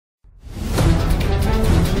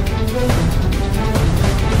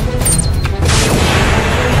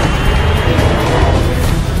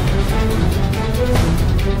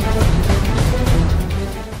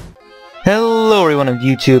of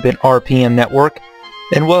YouTube and RPM Network,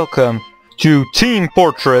 and welcome to Team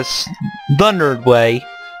Fortress, the Nerd Way.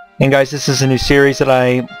 And guys, this is a new series that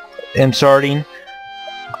I am starting.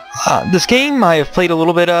 This game I have played a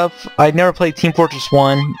little bit of. I've never played Team Fortress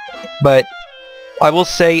 1, but I will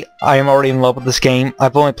say I am already in love with this game.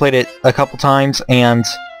 I've only played it a couple times, and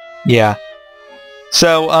yeah.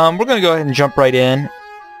 So, we're going to go ahead and jump right in.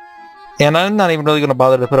 And I'm not even really going to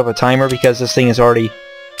bother to put up a timer because this thing is already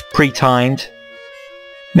pre-timed.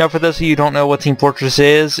 Now, for those of you who don't know what Team Fortress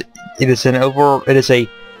is, it is a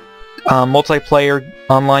multiplayer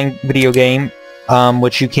online video game,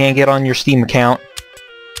 which you can get on your Steam account.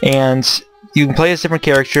 And you can play as different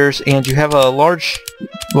characters, and you have a large,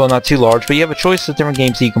 well, not too large, but you have a choice of different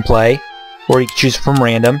games that you can play, or you can choose from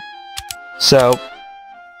random. So,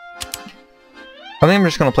 I think I'm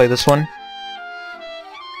just going to play this one.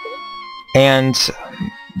 And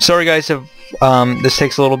sorry guys if this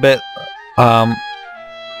takes a little bit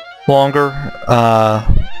longer.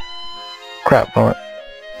 Crap.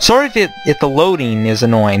 Sorry if the loading is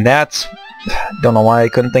annoying. Don't know why I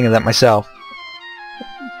couldn't think of that myself.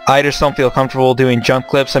 I just don't feel comfortable doing jump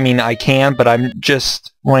clips. I mean, I can, but I'm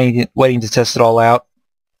just waiting to test it all out.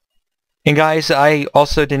 And guys, I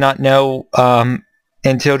also did not know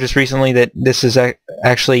until just recently that this is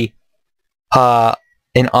actually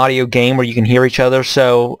an audio game where you can hear each other,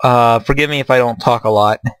 so forgive me if I don't talk a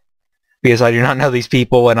lot, because I do not know these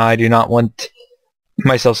people and I do not want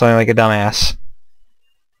myself sounding like a dumbass.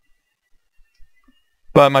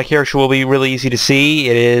 But my character will be really easy to see.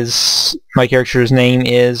 My character's name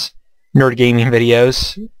is Nerd Gaming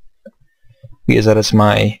Videos, because that is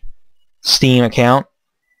my Steam account.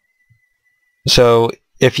 So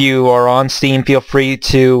if you are on Steam, feel free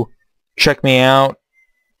to check me out.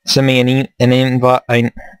 Send me an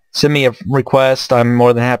invite. Send me a request. I'm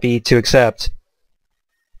more than happy to accept.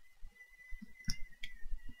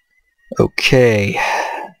 Okay.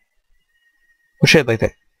 Wish I had like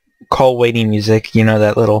that call waiting music. You know,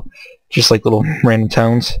 that little, just like little random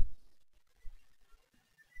tones.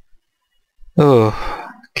 Oh,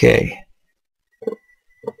 okay.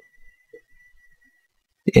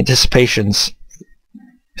 The anticipation's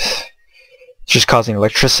just causing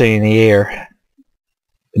electricity in the air.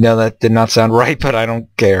 No, that did not sound right, but I don't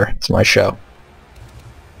care. It's my show.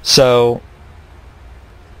 So,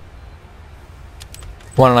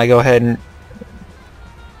 why don't I go ahead and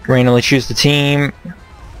randomly choose the team,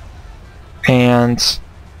 and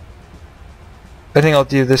I think I'll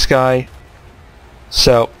do this guy.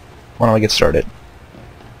 So, why don't we get started?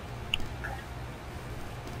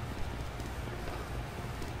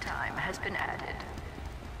 Time has been added.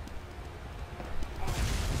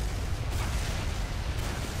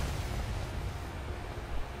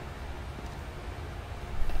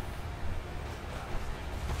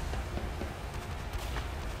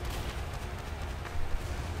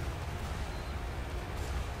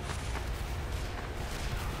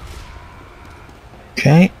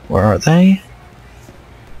 Okay, where are they?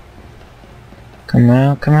 Come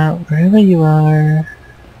out, wherever you are.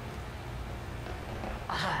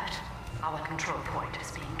 Alert! Our control point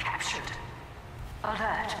is being captured.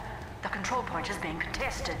 Alert! The control point is being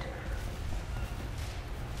contested.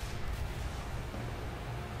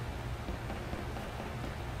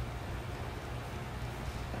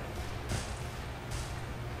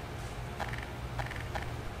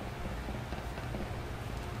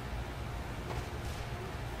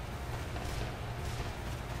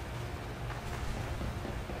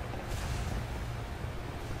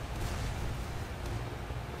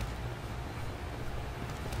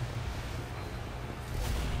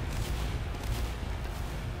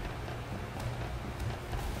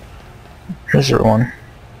 Here's your one.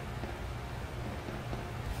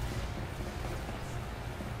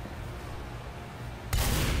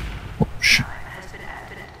 Oops.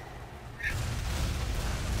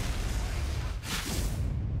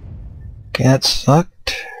 Okay, that sucked.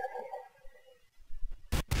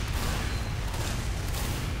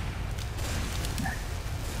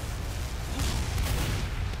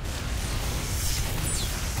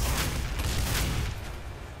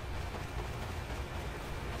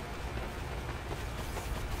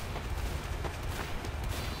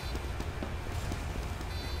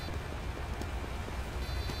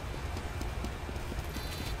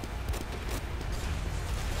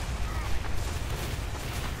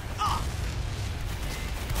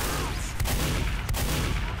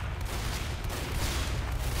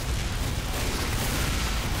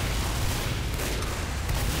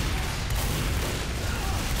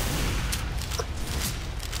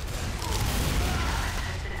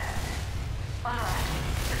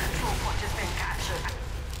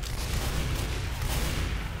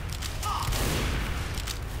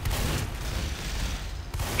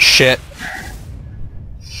 Shit.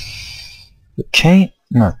 Okay,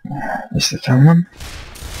 not. At least I found one.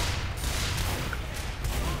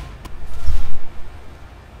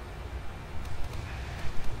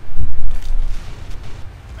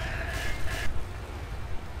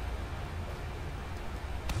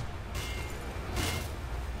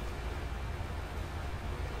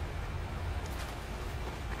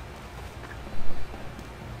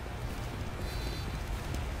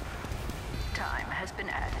 Time has been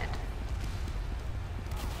added.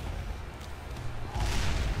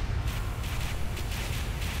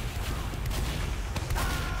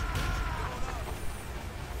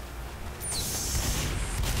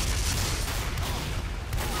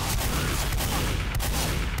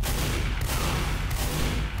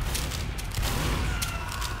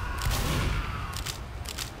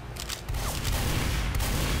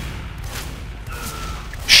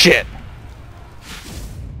 Shit.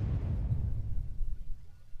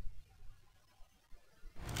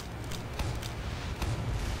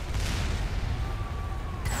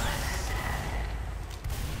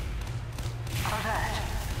 Alert.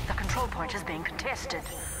 The control point is being contested.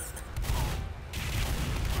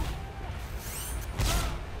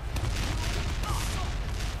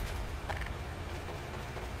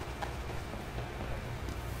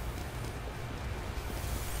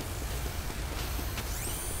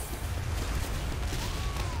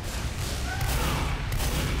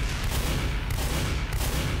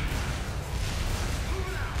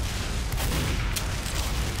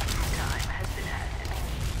 Time has been added.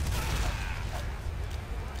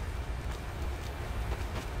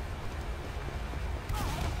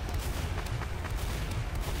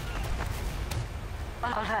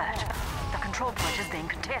 Alert. The control point is being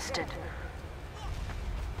contested.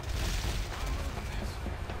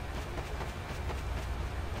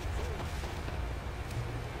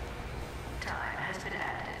 Time has been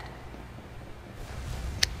added.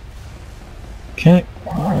 Okay.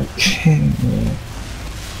 Okay.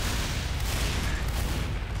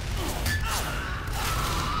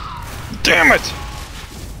 Damn it!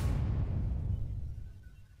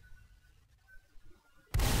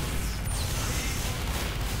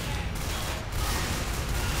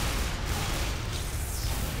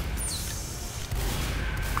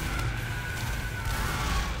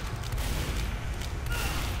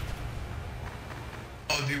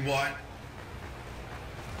 Obi-Wan.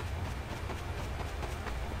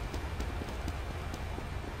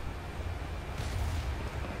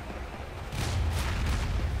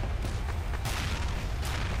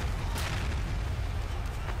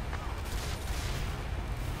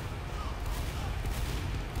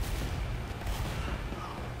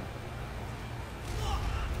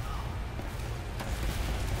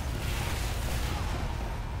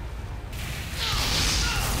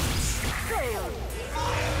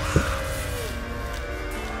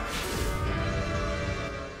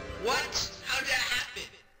 What? How'd that happen?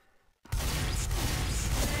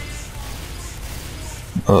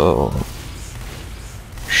 Oh.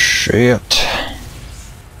 Shit.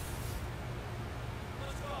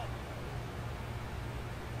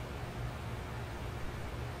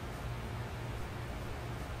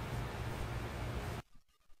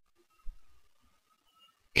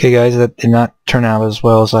 Okay guys, that did not turn out as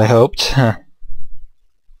well as I hoped. Huh.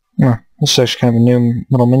 This is actually kind of a new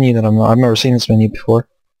little menu that I've never seen this menu before.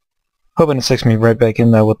 Hoping it takes me right back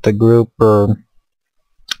in there with the group or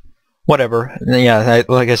whatever. Yeah,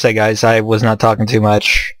 like I said guys, I was not talking too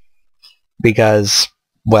much because,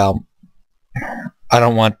 well, I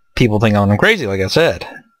don't want people thinking I'm crazy like I said.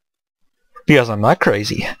 Because I'm not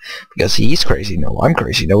crazy. Because he's crazy. No, I'm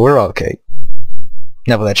crazy. No, we're okay.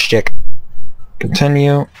 Enough of that shtick.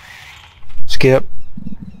 Continue. Skip.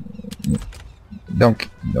 Don't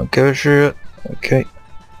give a shit. Okay.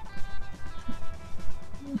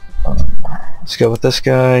 Let's go with this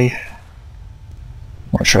guy.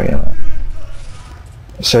 I'll try it.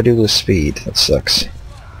 So I do lose speed. That sucks.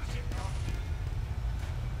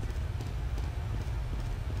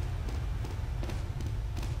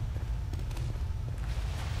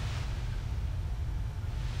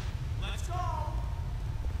 Let's go!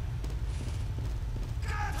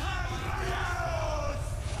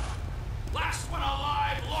 Last one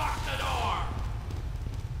alive, lock the door!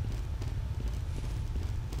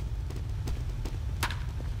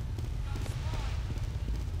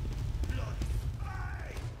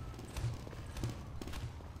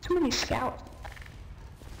 Too many scouts.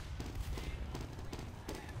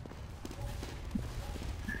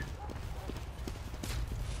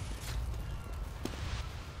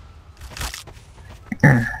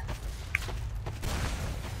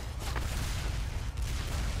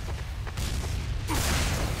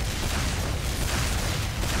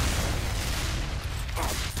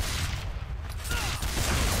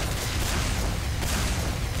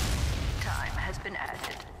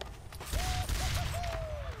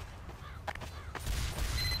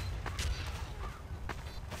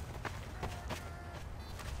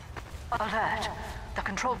 Alert! The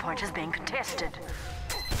control point is being contested.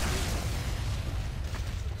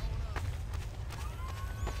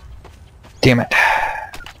 Damn it.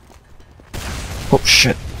 Oh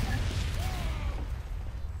shit.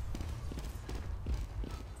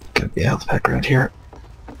 Gotta be a health pack around here.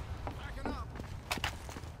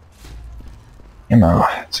 Ammo,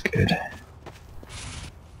 that's good.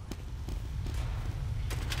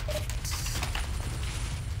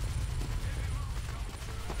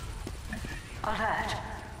 Alert!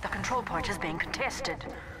 The control point is being contested.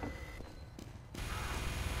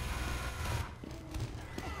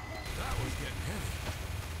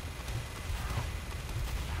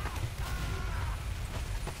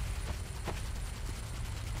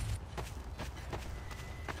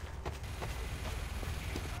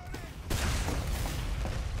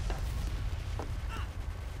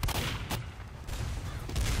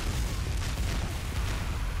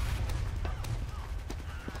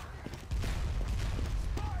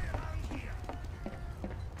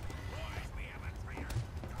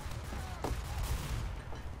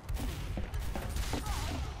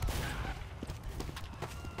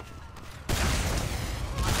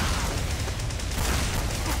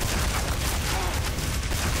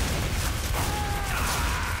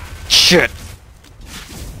 Shit!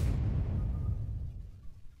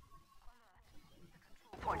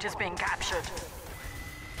 Point is being captured.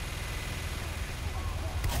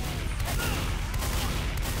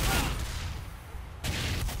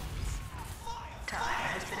 Time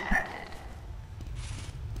has been added.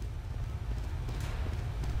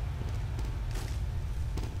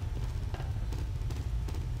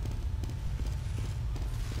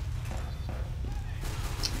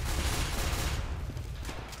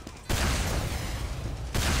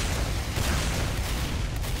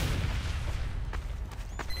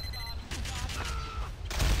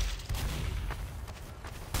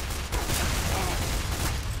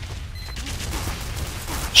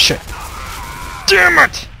 Shit. Damn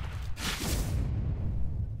it!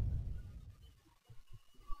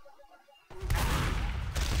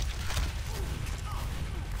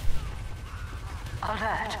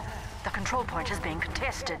 Alert! The control point is being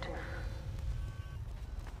contested.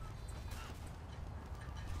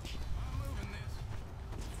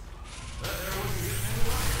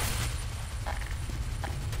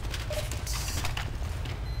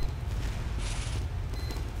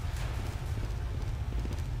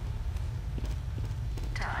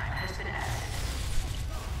 Time has been added.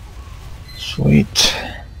 Sweet.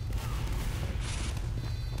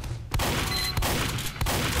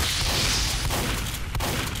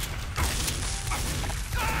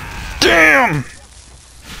 Damn!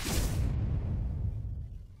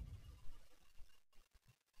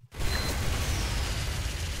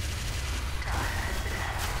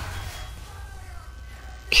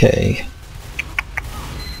 Okay.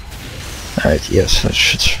 Alright, yes, that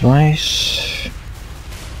should suffice.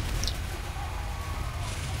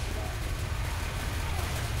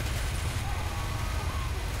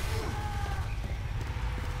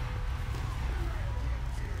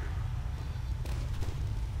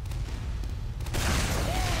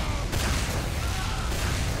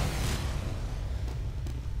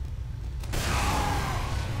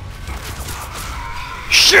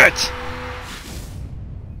 Shit!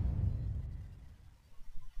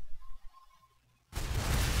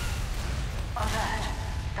 Alert!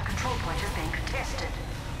 The control point is being contested.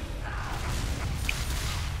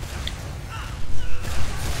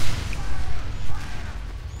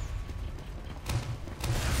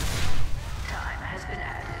 Time has been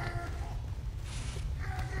added.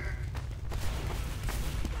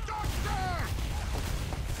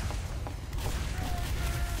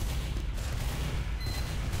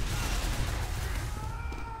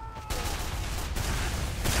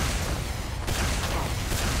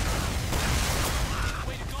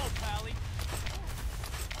 Way to go, Pally.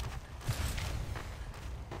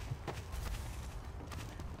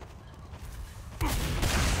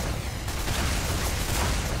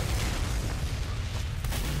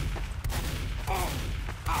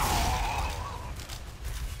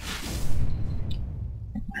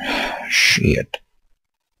 Shit.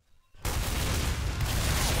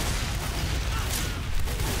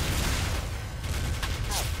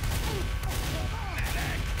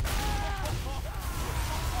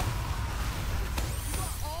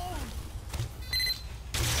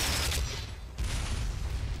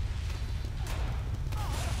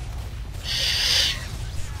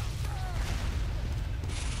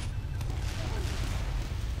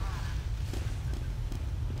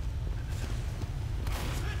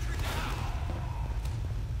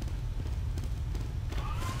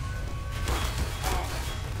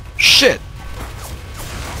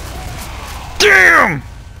 Damn!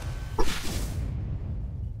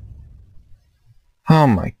 Oh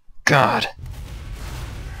my god.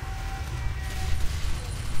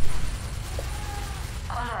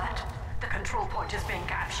 Alert! The control point is being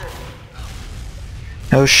captured.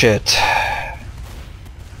 Oh shit.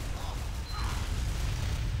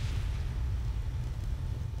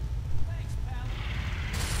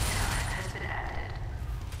 Has been added.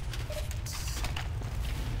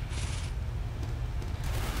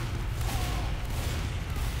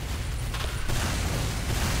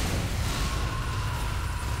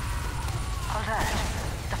 Alert!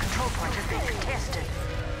 The control point is being contested.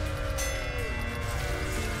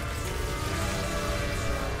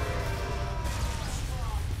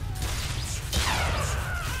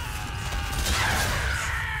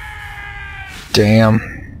 Damn.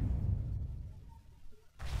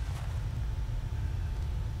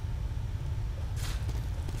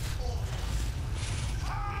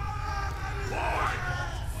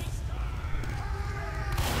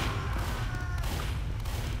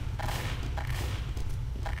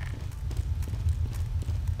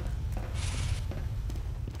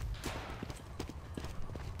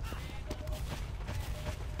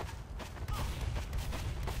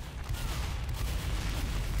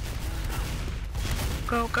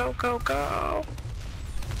 Go, go, go, go.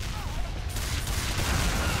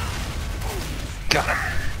 Got him.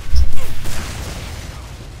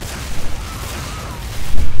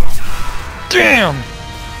 Damn!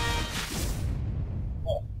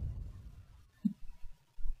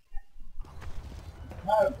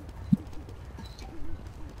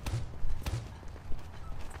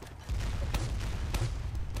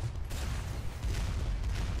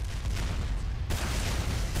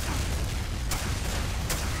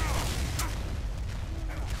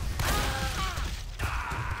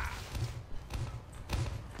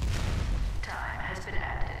 Time has been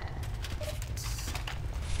added.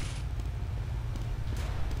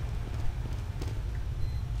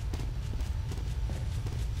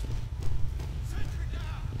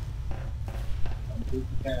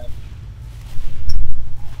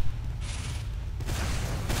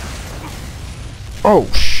 Oh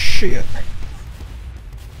shit.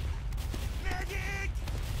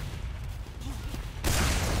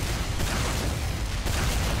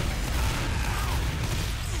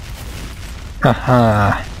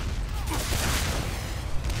 Haha.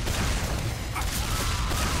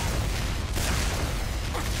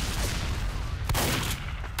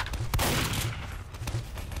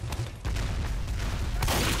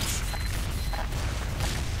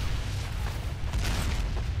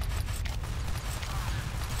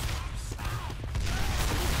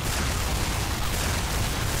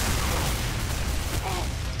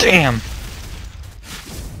 Damn.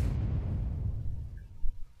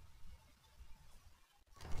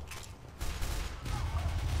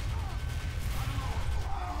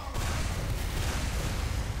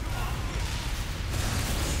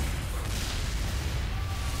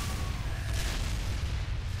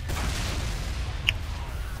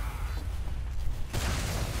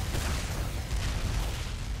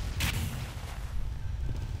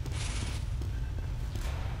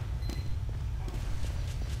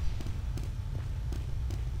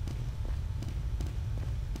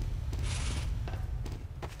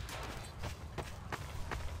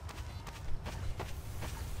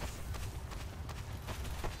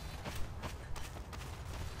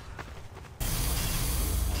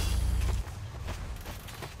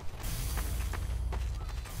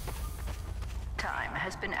 Time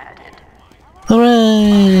has been added.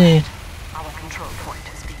 Hooray! Our control point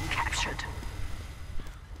is being captured.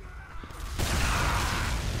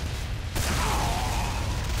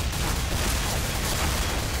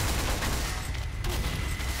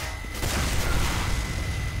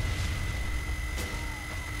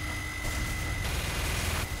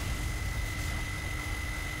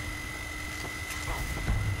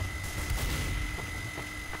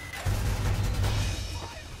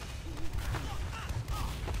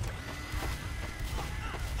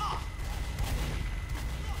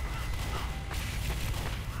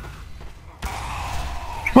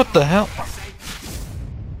 What the hell?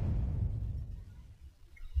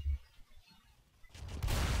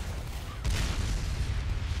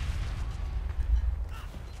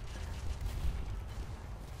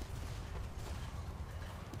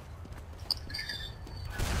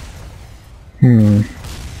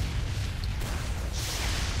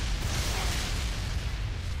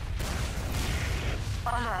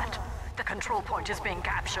 Alert! The control point is being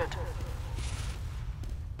captured.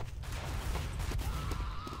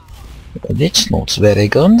 That's not very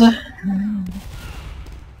good.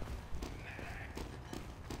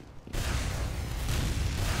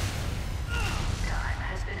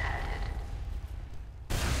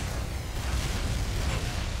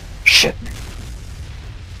 Shit.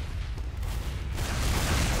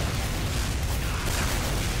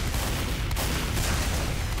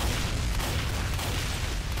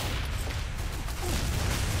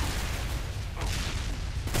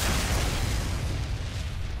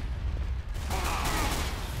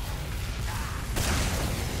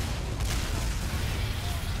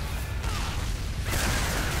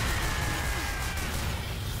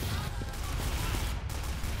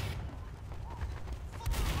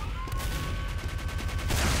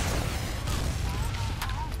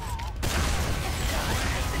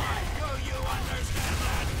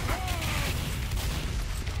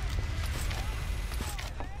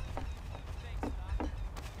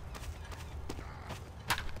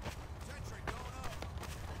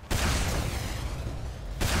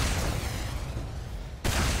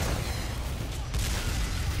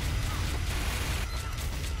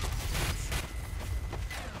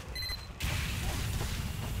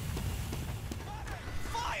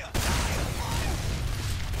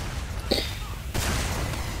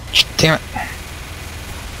 Damn it.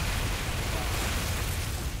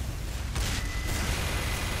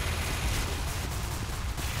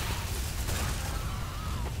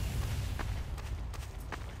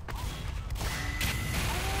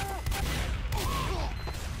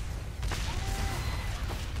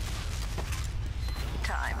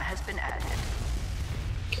 Time has been added.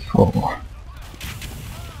 Cool.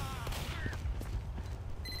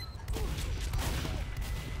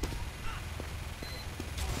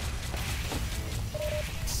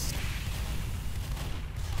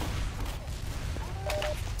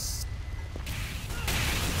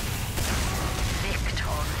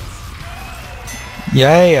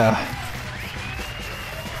 Yeah.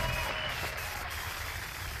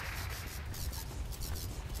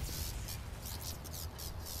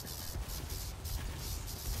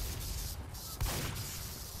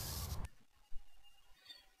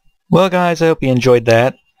 Well guys, I hope you enjoyed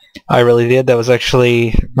that. I really did. That was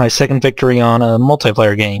actually my second victory on a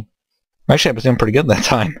multiplayer game. Actually, I was doing pretty good that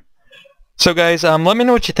time. So guys, let me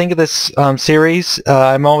know what you think of this series.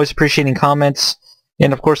 I'm always appreciating comments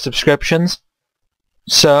and of course subscriptions.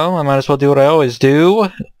 So, I might as well do what I always do.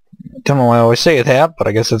 Don't know why I always say that, but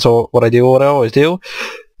I guess that's what I do, what I always do.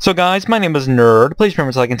 So guys, my name is Nerd. Please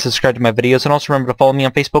remember to like and subscribe to my videos, and also remember to follow me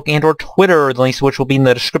on Facebook and or Twitter, the links to which will be in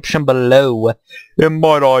the description below. And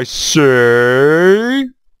might I say...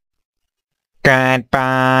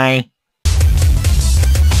 goodbye.